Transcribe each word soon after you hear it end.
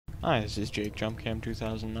Hi, this is Jake Jumpcam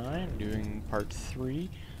 2009 doing part 3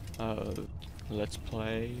 of Let's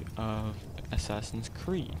Play of Assassin's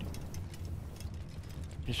Creed.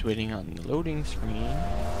 Just waiting on the loading screen.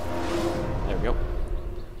 There we go.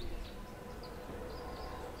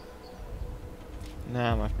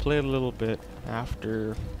 Now, I've played a little bit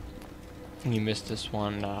after you missed this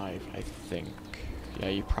one, I think. Yeah,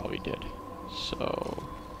 you probably did. So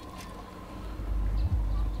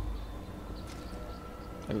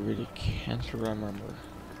I really can't remember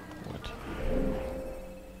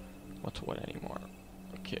what's what anymore.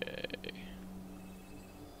 Okay.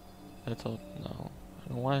 That's all. No, I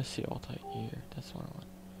don't want to see Altair. That's what I want.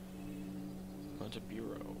 Go to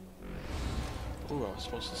Bureau. Ooh, I was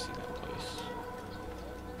supposed to see that place.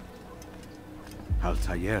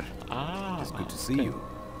 Altair. Ah, It's good to see you.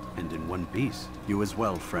 And in one piece. You as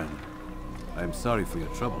well, friend. I'm sorry for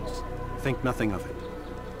your troubles. Think nothing of it.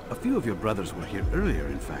 A few of your brothers were here earlier,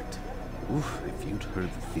 in fact. Oof, if you'd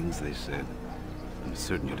heard the things they said, I'm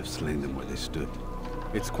certain you'd have slain them where they stood.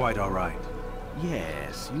 It's quite all right.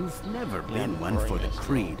 Yes, you've never been one for the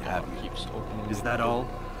creed, have you? Is that all?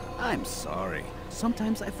 I'm sorry.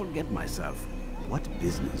 Sometimes I forget myself. What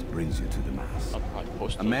business brings you to the mass?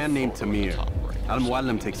 A man named Tamir.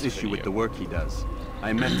 Al-Muallim takes issue with the work he does.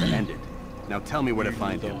 I meant to end it. Now tell me where to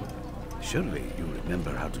find him. Surely you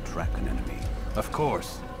remember how to track an enemy. Of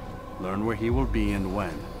course. Learn where he will be and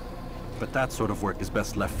when. But that sort of work is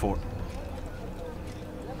best left for...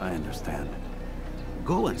 I understand.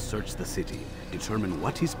 Go and search the city. Determine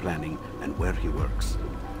what he's planning and where he works.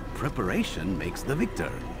 Preparation makes the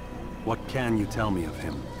victor. What can you tell me of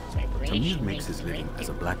him? Tamir makes his living as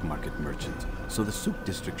a black market merchant, so the souk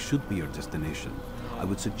district should be your destination. I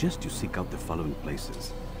would suggest you seek out the following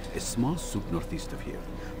places. A small souk northeast of here,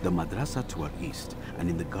 the madrasa to our east, and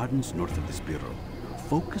in the gardens north of this bureau.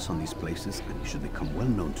 Focus on these places and you should become well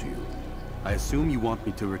known to you. I assume you want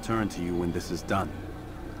me to return to you when this is done.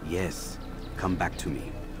 Yes. Come back to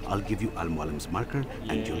me. I'll give you Al-Muallim's marker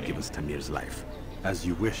and you'll give us Tamir's life. As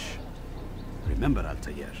you wish. Remember,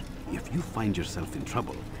 Altair, if you find yourself in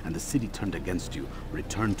trouble and the city turned against you,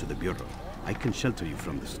 return to the bureau. I can shelter you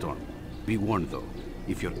from the storm. Be warned though,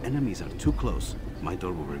 if your enemies are too close, my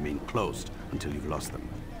door will remain closed until you've lost them.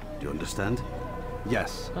 Do you understand?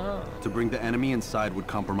 Yes. To bring the enemy inside would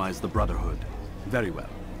compromise the Brotherhood. Very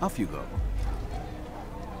well. Off you go.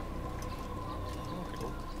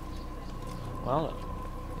 Well,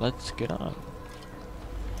 let's get on.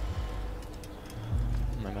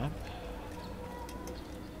 My map.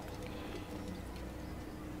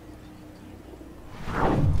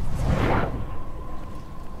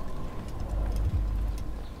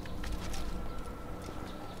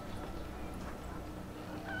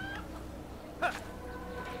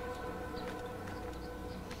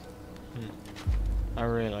 I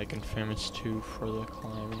really like Infamous 2 for the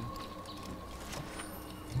climbing.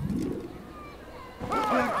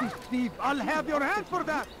 Thief, I'll have your hand for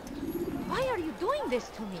that! Why are you doing this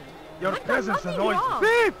to me? Your I've presence done annoys nothing me! wrong.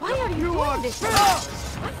 Thief! Why are you doing this to me?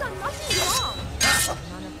 I've done nothing wrong.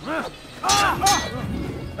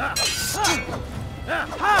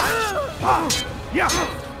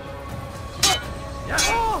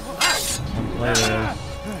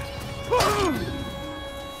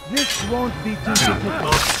 This won't be too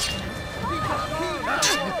difficult.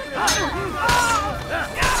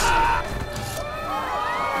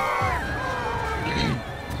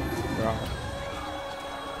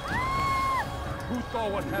 Who saw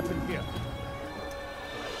what happened here?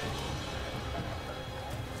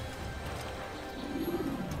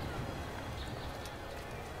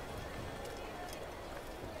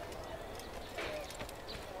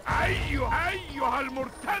 أيها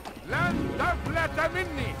المرتد لن تفلت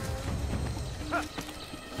مني.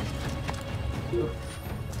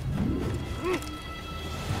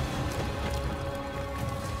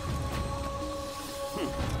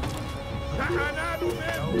 سأنال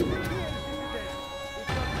منه.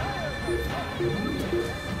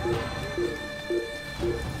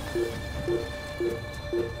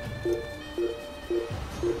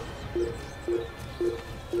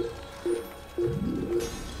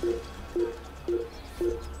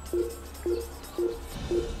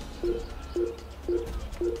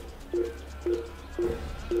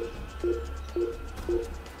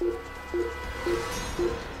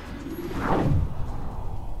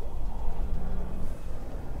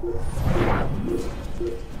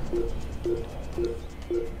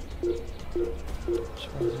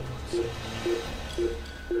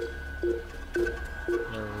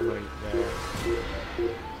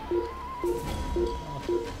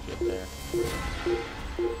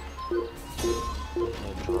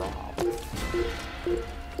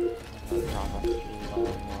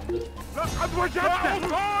 قد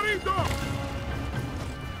وجدته.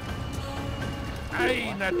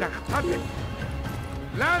 أين تختبئ؟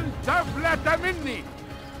 لن تفلت مني.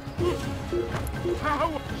 ها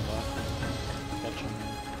هو.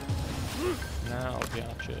 Now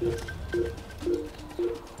gotcha.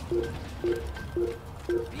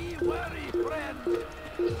 Be wary, friend.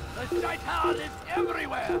 The shaitan is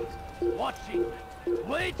everywhere. Watching,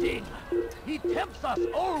 waiting. He tempts us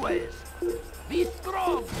always. Be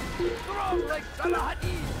strong, strong like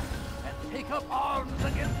Salahadin, and take up arms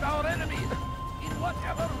against our enemies in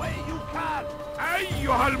whatever way you can.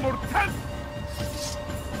 أيها المرتد.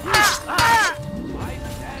 I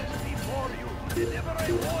stand before you to deliver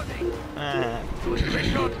a warning. Should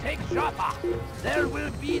Richard take Jaffa, there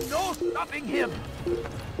will be no stopping him.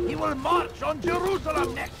 He will march on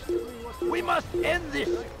Jerusalem next. We must end this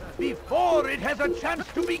before it has a chance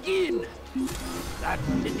to begin. That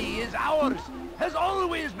city is ours, has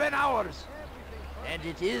always been ours. And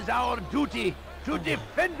it is our duty to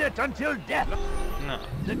defend it until death. No.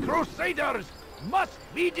 The Crusaders must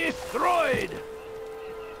be destroyed.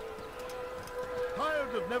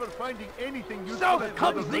 Tired of never finding anything useful. South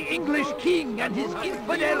comes the English king and his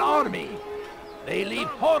infidel army. They leave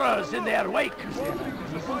horrors in their wake.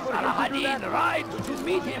 Salahadin rides to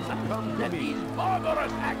meet him, that these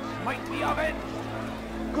barbarous acts might be avenged.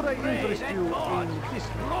 Could I Pray interest that you God, in this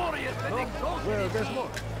glorious and exalted Well, there's city, more.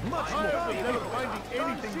 Much Tired more. of never finding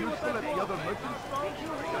anything useful at the other merchant stalls.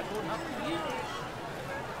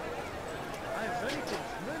 I have many things,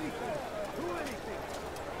 too many things.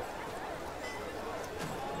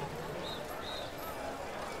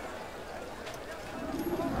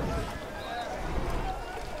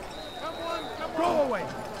 Go away!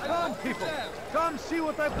 Come, people! Come see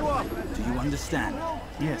what I've to offer! Do you understand?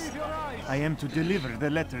 Yes, I am to deliver the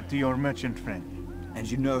letter to your merchant friend. And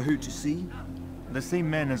you know who to see? The same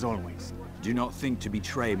man as always. Do not think to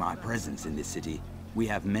betray my presence in this city. We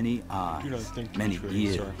have many eyes, Do not think to many betray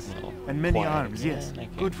ears. Sir. And many Quiet arms, again. yes. I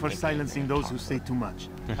can't Good for think silencing those who say too much.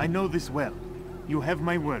 I know this well. You have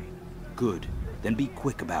my word. Good. Then be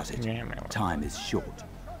quick about it. Yeah, my word. Time is short.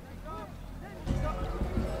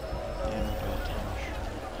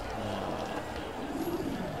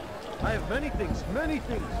 I have many things, Too many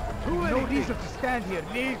no reason to stand here.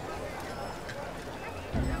 Leave.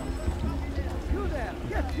 You there!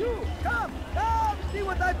 Yes, you! Come! See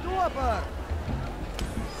what I've to offer!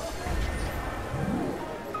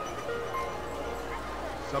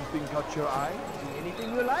 Something caught your eye? See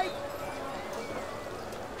anything you like?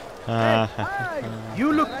 Hi.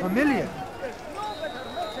 You look familiar. There's no better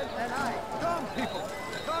merchant than I. Come, people.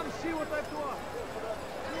 Come see what I've to offer.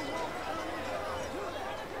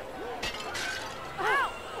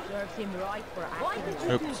 Serves him right for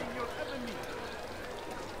acting. Oops.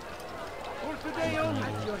 For today only, I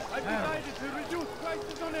decided to reduce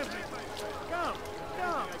prices on everything. Come.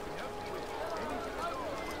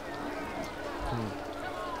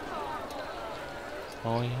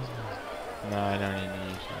 Oh yeah. No, I don't need to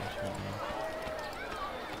use that right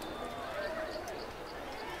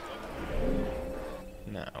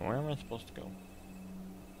now. No, where am I supposed to go?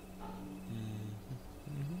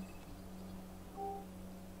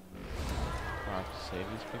 I have to save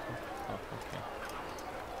these people? Oh, okay.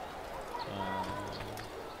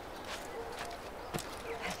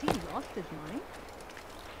 Has he lost his mind?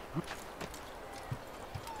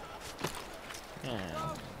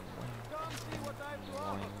 Yeah.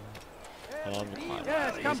 I love the climate.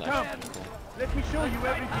 Yes, These come. actually cool. Let me show you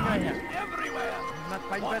everything I have. everywhere. You not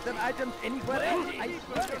find better items anywhere else. I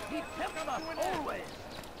swear it. He tempts us always.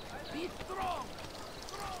 Be strong.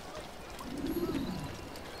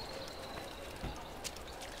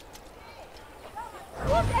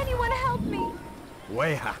 Won't anyone help me?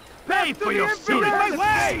 Weha, pay for your sin! My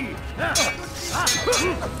way!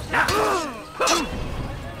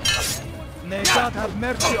 May God have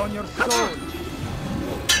mercy on your soul.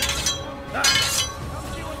 God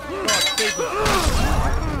save you. You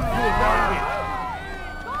will not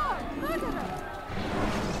win.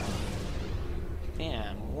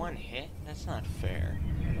 Damn, one hit? That's not fair.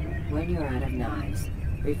 When you're out of knives,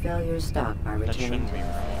 refill your stock by That returning shouldn't be to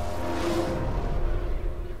right.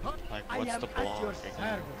 Like, what's the block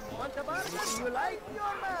again? Want a bargain? You like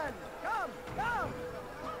your man? Come.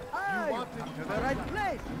 I come to the right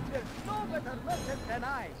place. There's no better merchant than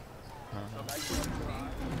I. Try this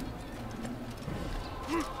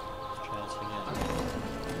again.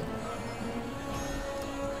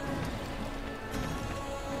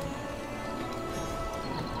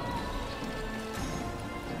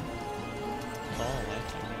 Oh,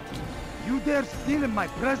 that's it. You dare steal in my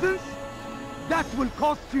presence? That will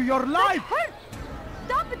cost you your life! Hurt!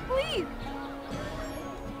 Stop it, please!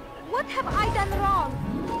 What have I done wrong?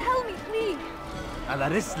 Tell me, please. على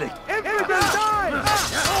رسلك. Infidel, die!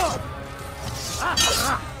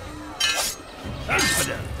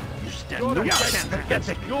 Infidel! You stand no chance against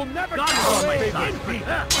it. You'll never God get on my away. side.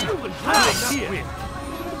 You will die here.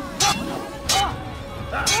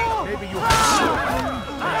 Maybe you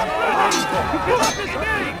have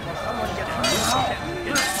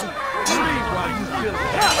while you still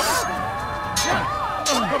can.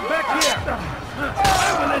 Come back here. I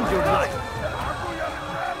will end your life.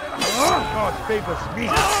 God favors me.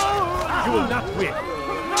 You will not win.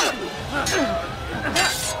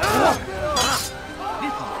 This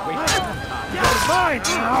is a waste of time. You're mine.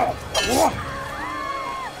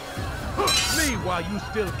 Flee while you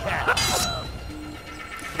still can.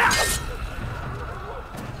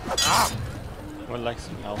 Would like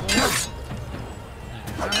some help.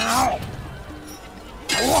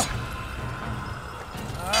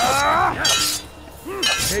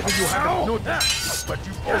 Maybe you haven't noticed, but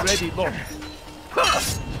you've already lost.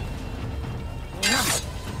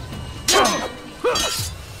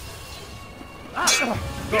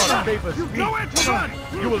 God favors me. Nowhere to run.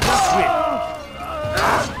 You will not win.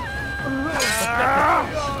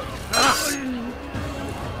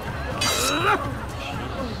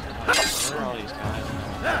 Where are all these guys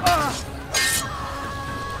now?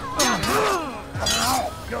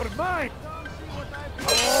 You're mine.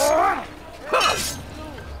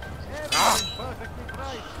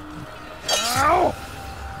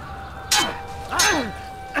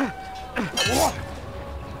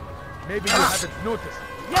 Maybe you haven't noticed.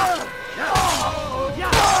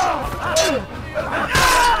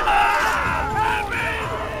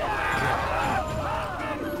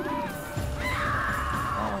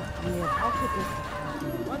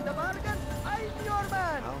 Want the bargain? I'm your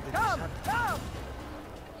man. Come, come.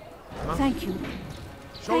 Thank you.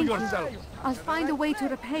 Show Thank you. yourself. I'll find a way to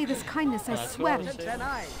repay this kindness, I swear it. Then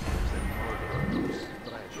I.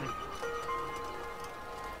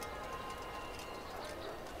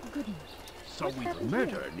 Goodness. So we've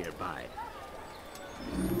murder nearby.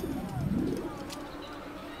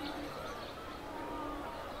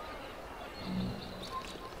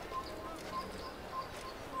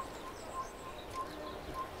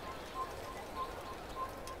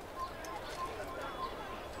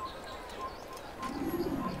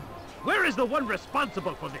 Where is the one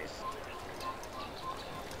responsible for this?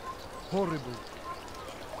 Horrible.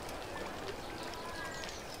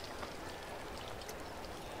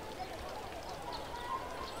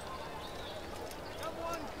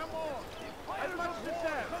 Come on! As much as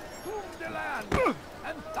that, consume the land,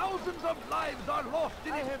 and thousands of lives are lost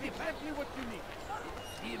in its defense. What you need.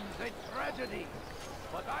 It seems a tragedy,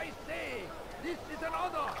 but I say this is an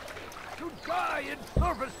honor to die in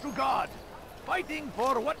service to God, fighting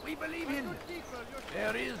for what we believe in.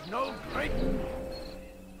 There is no great.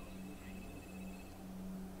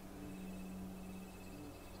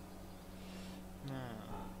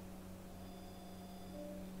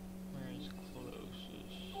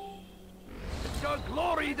 Your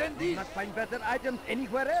glory than You'll this. not find better items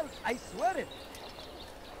anywhere else. I swear it.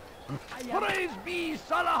 Praise be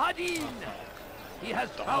Salahadin! He has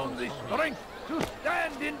found the strength to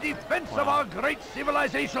stand in defense of our great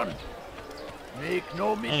civilization. Make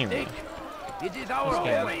no mistake, it is our This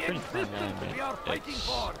game is very pretty fun, existence man. we are fighting It's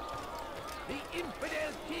for. The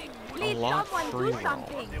infidel king will Please, lot someone free do roam.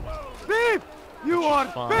 something. the world. Thief! You are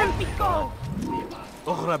Fun. filthy! Go!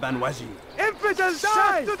 اغرب عن وجهي. Infidel,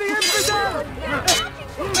 die! To the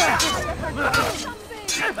infidel!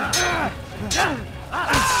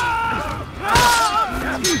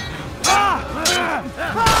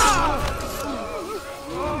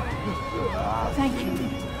 Thank you.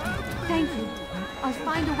 Thank you. I'll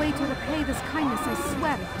find a way to repay this kindness, I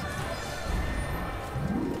swear it.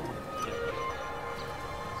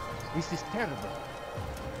 This is terrible.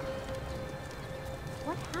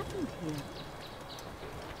 What happened here?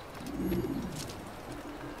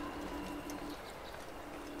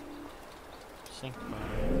 Sync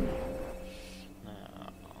mode. No.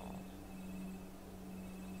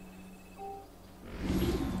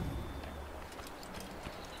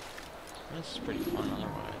 This is pretty fun,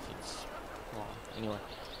 otherwise it's... Well, anyway.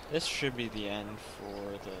 This should be the end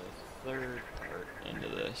for the third part into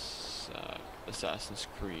this Assassin's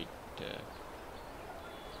Creed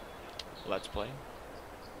Let's Play.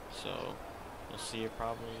 So, we'll see you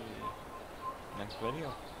probably next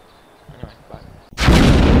video. Anyway, bye.